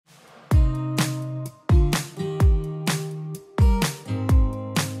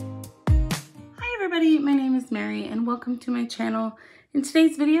Mary and welcome to my channel. In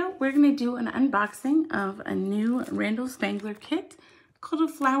today's video, we're going to do an unboxing of a new Randal Spangler kit called A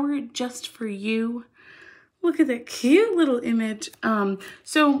Flower Just For You. Look at that cute little image.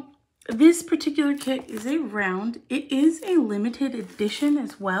 So this particular kit is a round. It is a limited edition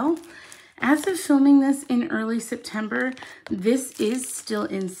as well. As of filming this in early September, this is still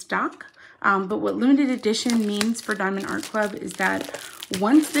in stock. But what limited edition means for Diamond Art Club is that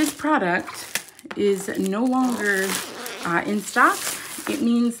once this product is no longer in stock, it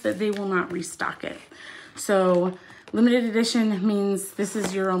means that they will not restock it. So limited edition means this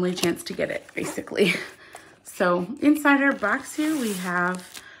is your only chance to get it, basically. So inside our box here, we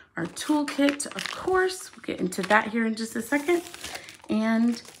have our toolkit, of course. We'll get into that here in just a second.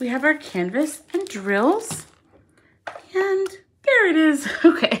 And we have our canvas and drills. And there it is.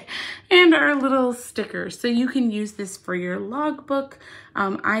 Okay. And our little sticker. So you can use this for your logbook.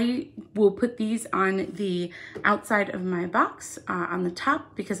 I will put these on the outside of my box on the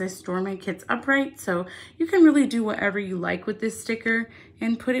top because I store my kits upright. So you can really do whatever you like with this sticker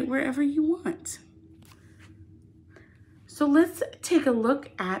and put it wherever you want. So let's take a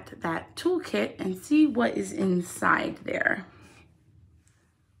look at that toolkit and see what is inside there.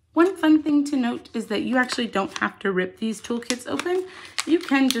 One fun thing to note is that you actually don't have to rip these toolkits open. You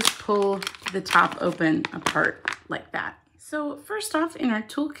can just pull the top open apart like that. So first off, in our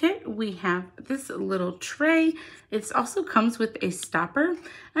toolkit, we have this little tray. It also comes with a stopper.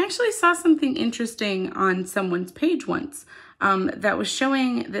 I actually saw something interesting on someone's page once that was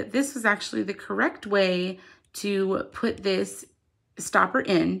showing that this was actually the correct way to put this stopper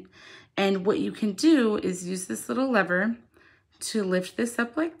in. And what you can do is use this little lever to lift this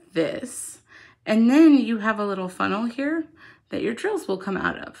up like this. And then you have a little funnel here that your drills will come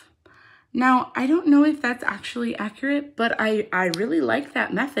out of. Now, I don't know if that's actually accurate, but I really like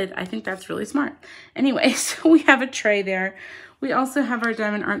that method. I think that's really smart. Anyway, so we have a tray there. We also have our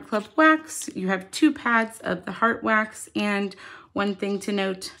Diamond Art Club wax. You have 2 pads of the heart wax. And one thing to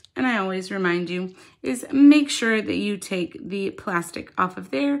note, and I always remind you, is make sure that you take the plastic off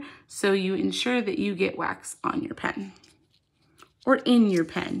of there so you ensure that you get wax on your pen. Or in your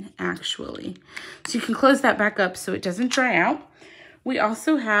pen, actually. So you can close that back up so it doesn't dry out. We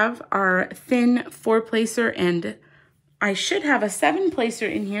also have our thin 4-placer, and I should have a 7-placer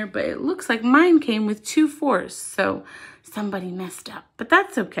in here, but it looks like mine came with 2 4s, so somebody messed up, but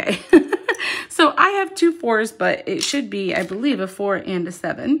that's okay. So I have 2 4s, but it should be, I believe, a 4 and a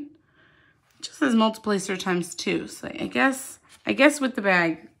 7. It just says multiplacer times 2, so I guess with the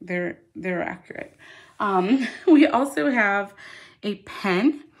bag, they're accurate. We also have a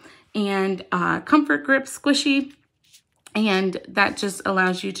pen and comfort grip squishy, and that just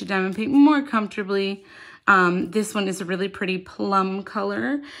allows you to diamond paint more comfortably. This one is a really pretty plum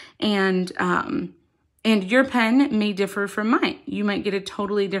color, and your pen may differ from mine. You might get a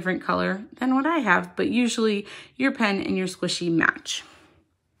totally different color than what I have, but usually your pen and your squishy match.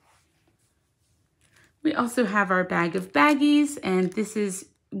 We also have our bag of baggies, and this is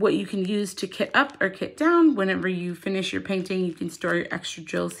what you can use to kit up or kit down. Whenever you finish your painting, you can store your extra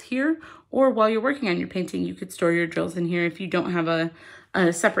drills here, or while you're working on your painting, you could store your drills in here if you don't have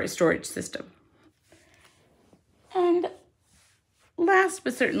a separate storage system. And last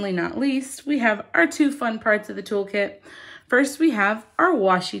but certainly not least, we have our 2 fun parts of the toolkit. First, we have our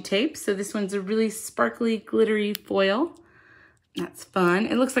washi tape. So this one's a really sparkly, glittery foil. That's fun.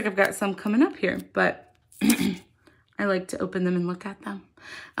 It looks like I've got some coming up here, but I like to open them and look at them.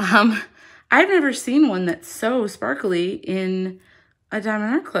 I've never seen one that's so sparkly in a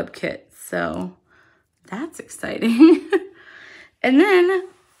Diamond Art Club kit, so that's exciting. And then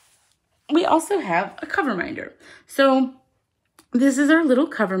we also have a cover minder. So this is our little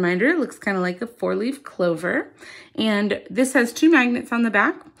cover minder. It looks kind of like a 4-leaf clover, and this has 2 magnets on the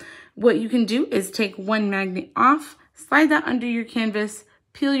back. What you can do is take one magnet off, slide that under your canvas,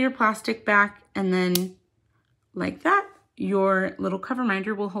 peel your plastic back, and then like that, your little cover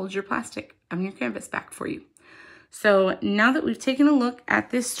minder will hold your plastic on your canvas back for you. So now that we've taken a look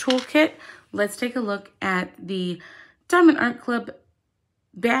at this toolkit, let's take a look at the Diamond Art Club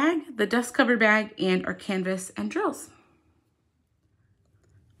bag, the dust cover bag, and our canvas and drills.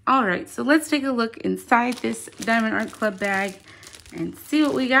 All right, so let's take a look inside this Diamond Art Club bag and see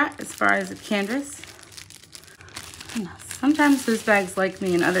what we got as far as a canvas. Sometimes those bags like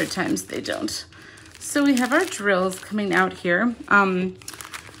me and other times they don't. So we have our drills coming out here.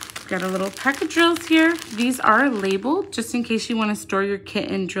 Got a little pack of drills here. These are labeled just in case you want to store your kit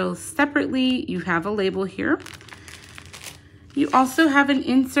and drills separately. You have a label here. You also have an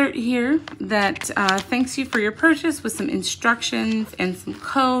insert here that thanks you for your purchase with some instructions and some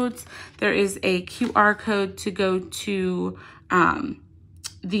codes. There is a QR code to go to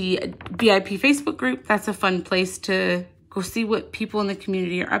the VIP Facebook group. That's a fun place to go see what people in the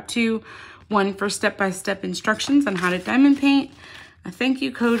community are up to. One for step-by-step instructions on how to diamond paint, a thank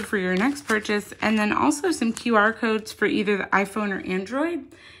you code for your next purchase, and then also some QR codes for either the iPhone or Android.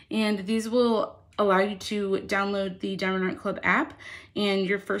 And these will allow you to download the Diamond Art Club app, and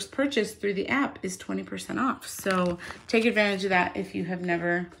your first purchase through the app is 20% off. So take advantage of that if you have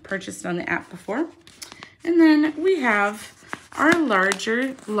never purchased on the app before. And then we have our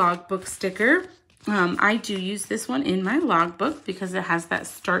larger logbook sticker. I do use this one in my logbook because it has that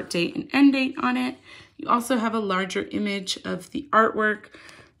start date and end date on it. You also have a larger image of the artwork.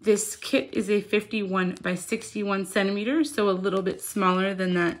 This kit is a 51 by 61 centimeters, so a little bit smaller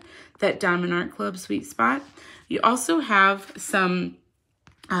than that Diamond Art Club sweet spot. You also have some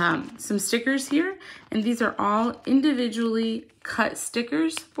stickers here, and these are all individually cut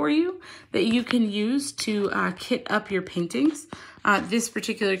stickers for you that you can use to kit up your paintings. This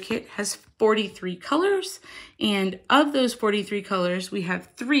particular kit has 43 colors, and of those 43 colors, we have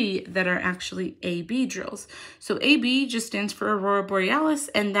 3 that are actually AB drills. So AB just stands for Aurora Borealis,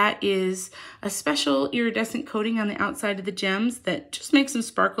 and that is a special iridescent coating on the outside of the gems that just makes them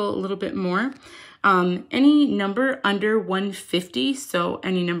sparkle a little bit more. Any number under 150, so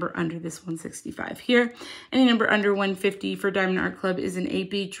any number under this 165 here, any number under 150 for Diamond Art Club is an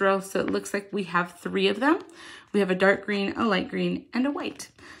AB drill, so it looks like we have 3 of them. We have a dark green, a light green, and a white.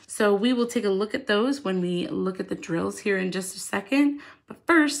 So we will take a look at those when we look at the drills here in just a second, but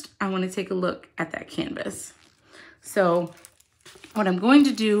first I want to take a look at that canvas. So what I'm going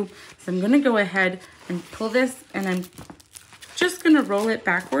to do is I'm going to go ahead and pull this, and I'm just going to roll it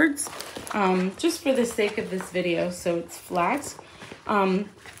backwards just for the sake of this video so it's flat.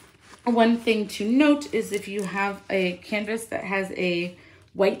 One thing to note is if you have a canvas that has a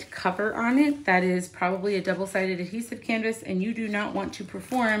white cover on it, that is probably a double-sided adhesive canvas, and you do not want to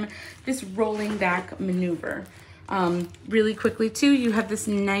perform this rolling back maneuver. Really quickly too, you have this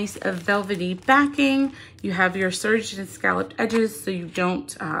nice velvety backing. You have your serged and scalloped edges so you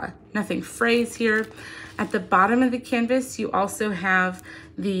don't, nothing frays here. At the bottom of the canvas, you also have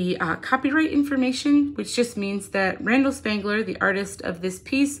the copyright information, which just means that Randal Spangler, the artist of this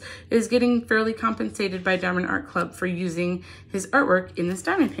piece, is getting fairly compensated by Diamond Art Club for using his artwork in this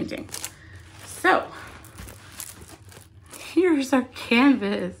diamond painting. So, here's our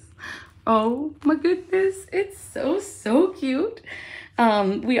canvas. Oh my goodness, it's so cute.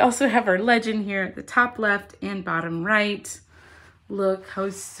 We also have our legend here at the top left and bottom right. Look how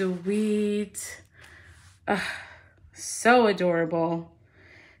sweet. So adorable.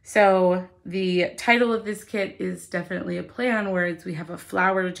 So the title of this kit is definitely a play on words. We have a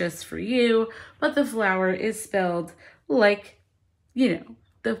flower just for you, but the flower is spelled like, you know,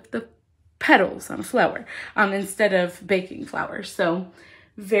 the petals on a flower instead of baking flour. So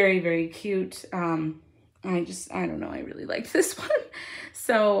very cute. I don't know, I really liked this one.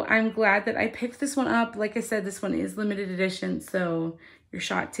 So I'm glad that I picked this one up. Like I said, this one is limited edition, so your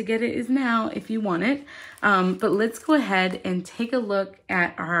shot to get it is now if you want it. But let's go ahead and take a look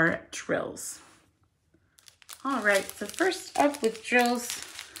at our drills. All right, so first up with drills,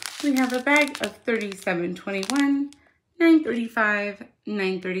 we have a bag of 3721, 935,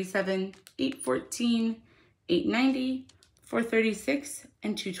 937, 814, 890, 436,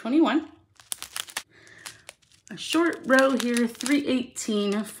 and 221. A short row here,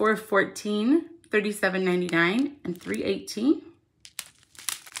 318, 414, 37.99, and 318.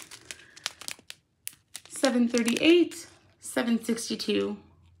 738, 762,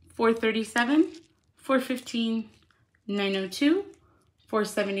 437, 415, 902,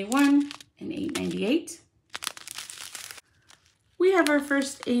 471, and 898. We have our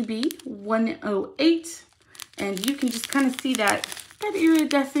first AB 108, and you can just kind of see that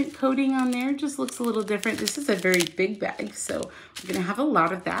iridescent coating on there. Just looks a little different. This is a very big bag, so we're gonna have a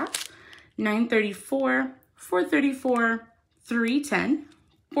lot of that. 934, 434, 310,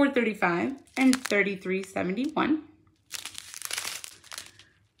 435, and 3371.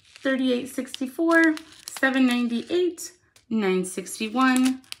 3864, 798,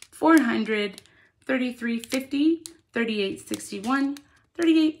 961, 400, 3350, 3861,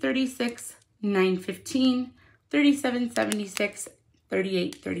 3836, 915, 3776,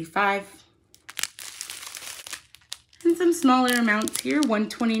 3835. And some smaller amounts here,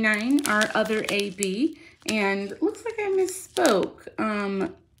 129, our other AB, and it looks like I misspoke.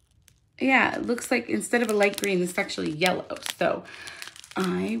 Yeah, it looks like instead of a light green, it's actually yellow, so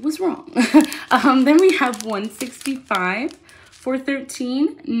I was wrong. Then we have 165,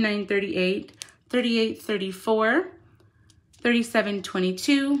 413, 938, 3834,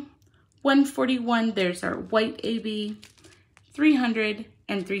 3722, 141, there's our white AB, 300,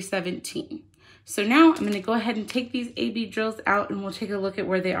 and 317. So now I'm going to go ahead and take these AB drills out and we'll take a look at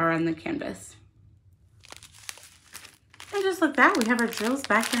where they are on the canvas. And just like that, we have our drills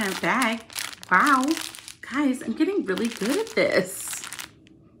back in our bag. Wow, guys, I'm getting really good at this.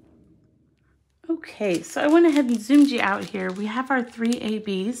 Okay, so I went ahead and zoomed you out here. We have our 3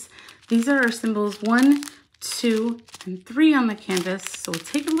 ABs. These are our symbols 1, 2, and 3 on the canvas. So we'll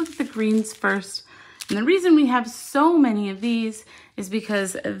take a look at the greens first. And the reason we have so many of these is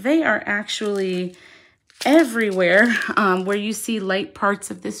because they are actually everywhere where you see light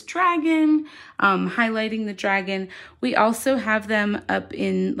parts of this dragon, highlighting the dragon. We also have them up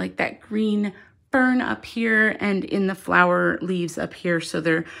in like that green fern up here and in the flower leaves up here. So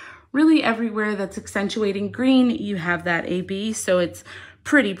they're really everywhere that's accentuating green, you have that AB, so it's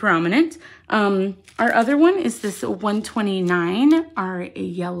pretty prominent. Our other one is this 129, our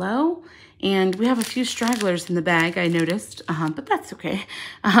yellow, and we have a few stragglers in the bag, I noticed, but that's okay.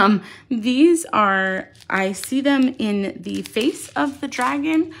 These are, I see them in the face of the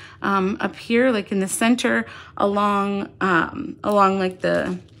dragon, up here, like in the center, along like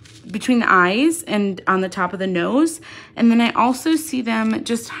between the eyes and on the top of the nose. And then I also see them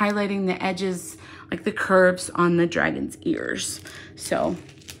just highlighting the edges, like the curves on the dragon's ears. So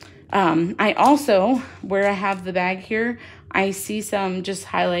I also, where I have the bag here, I see some just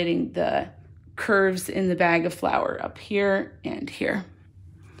highlighting the curves in the bag of flour up here and here.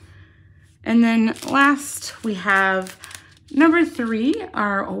 And then last we have number 3,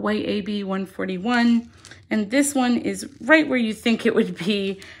 our white AB 141. And this one is right where you think it would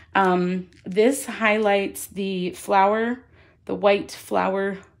be. This highlights the flower, the white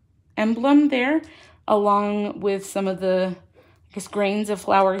flower emblem there, along with some of the, I guess, grains of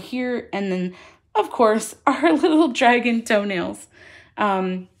flour here. And then, of course, our little dragon toenails.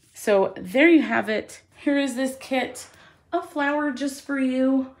 So there you have it. Here is this kit of flour just for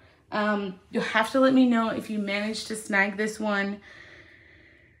you. You'll have to let me know if you manage to snag this one.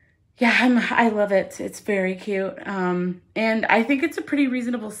 Yeah, I love it. It's very cute. And I think it's a pretty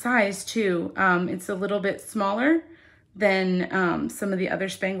reasonable size too. It's a little bit smaller than some of the other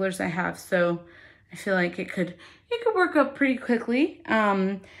Spanglers I have. So I feel like it could work up pretty quickly.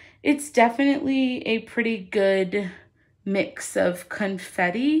 It's definitely a pretty good mix of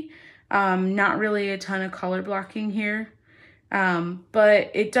confetti. Not really a ton of color blocking here.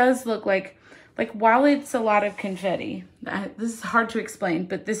 But it does look like while it's a lot of confetti, this is hard to explain,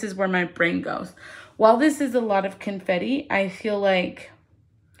 but this is where my brain goes. While this is a lot of confetti, I feel like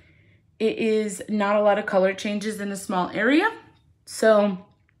it is not a lot of color changes in a small area. So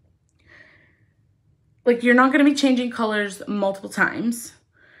like you're not going to be changing colors multiple times.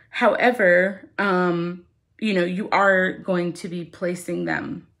 However, you know, you are going to be placing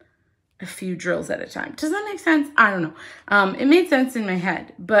them a few drills at a time. Does that make sense? I don't know. It made sense in my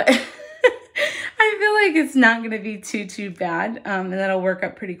head, but I feel like it's not going to be too bad. And that'll work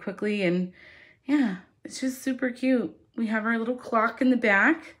up pretty quickly. And yeah, it's just super cute. We have our little clock in the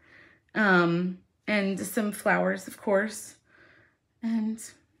back, and some flowers, of course. And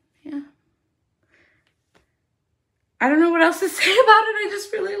yeah, I don't know what else to say about it. I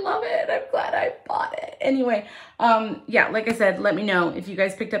just really love it. I'm glad I bought it. Anyway, yeah, like I said, let me know if you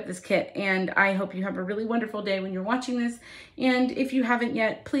guys picked up this kit, and I hope you have a really wonderful day when you're watching this. And if you haven't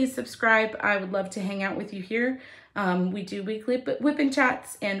yet, please subscribe. I would love to hang out with you here. We do weekly whip-in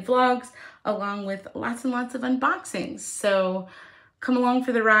chats and vlogs, along with lots and lots of unboxings. So come along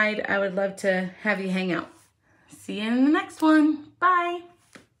for the ride. I would love to have you hang out. See you in the next one. Bye.